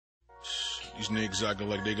These niggas acting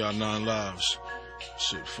like they got 9 lives.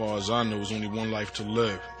 Shit, far as I know, there's only one life to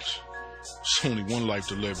live. It's only one life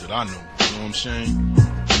to live that I know. You know what I'm saying?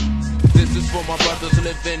 This is for my brothers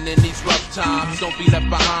living in these rough times. Don't be left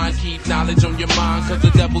behind, keep knowledge on your mind, cause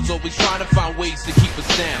the devil's always trying to find ways to keep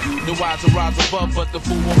us down. The wise will rise above, but the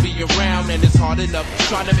fool won't be around. And it's hard enough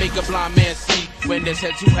trying to make a blind man see when there's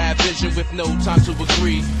heads who have vision with no time to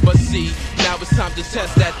agree. But see, now it's time to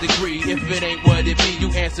test that degree. If it ain't what it be, you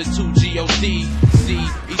answer to G-O-D. See,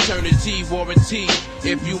 eternity warranty.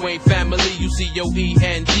 If you ain't family, you see your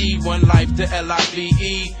E-N-D. One life to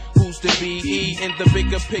L-I-V-E. Who's the B.E. in the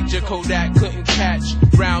bigger picture? Kodak couldn't catch.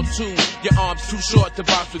 Round 2, your arms too short to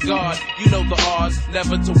box with God. You know the odds,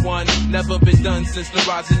 never to one. Never been done since the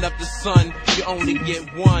rising of the sun. You only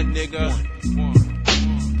get one, nigga.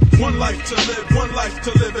 One life to live, one life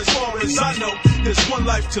to live. As far as I know, there's one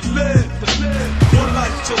life to live. One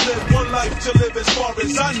life to live, one life to live. As far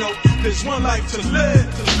as I know, there's one life to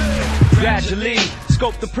live. Gradually,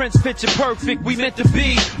 scope the prince picture perfect. We meant to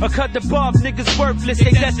be a cut above niggas worthless.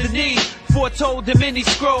 They destiny foretold them in the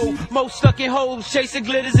scroll. Most stuck in holes, chasing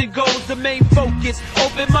glitters and golds. The main focus,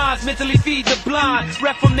 open minds, mentally feed the blind.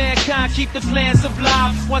 Rep for mankind, keep the plan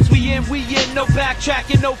sublime. Once we in, no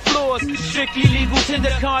backtracking, no flaws. Strictly legal tender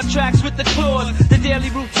contracts with the clause. The daily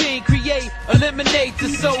routine, create, eliminate the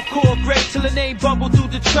so-called great till the name bubble through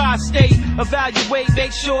the tri-state. Evaluate,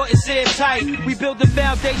 make sure it's airtight. We build the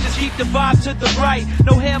foundations, keep the vibe to the right.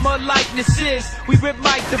 No hammer likenesses, we rip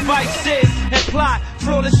mic devices and plot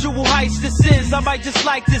flawless jewel heists. The sins, I might just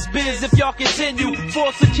like this biz if y'all continue.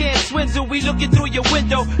 False or can't swindle, we looking through your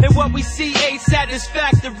window, and what we see ain't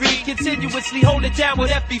satisfactory. Continuously hold it down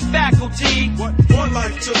with FB faculty. One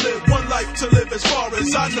life to live, one life to live. As far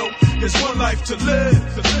as I know, there's one life to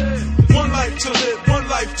live. One life to live, one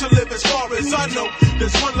life to live. As far as I know,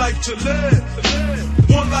 there's one life to live.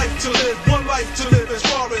 One life to live, one life to live. As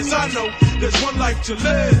far as I know, there's one life to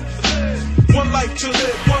live. One life to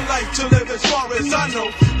live, one life to live. As far as I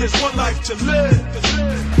know, there's one life to live.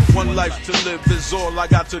 One life to live is all I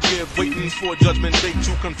got to give. Waiting for judgment day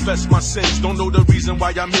to confess my sins. Don't know the reason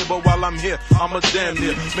why I'm here, but while I'm here, I'm a damn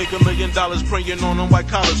near. Make $1 million praying on them white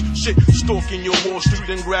collars. Shit, stalking your Wall Street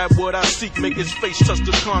and grab what I seek. Make his face touch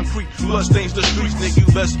the concrete. Blood stains the streets, nigga,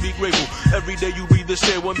 you best be grateful. Every day you read this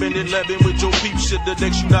here, 1 minute 11 with your peep shit. The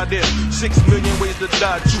next you not there. 6 million ways to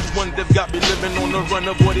die. Choose one that got me living on the run,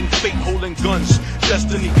 avoiding fate, holding guns.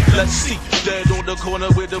 Destiny, let's see. Dead on the corner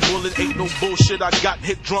with the bullet. Ain't no bullshit. I got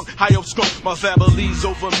hit drunk, high up skunk. My family's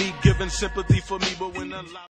over me, giving sympathy for me, but when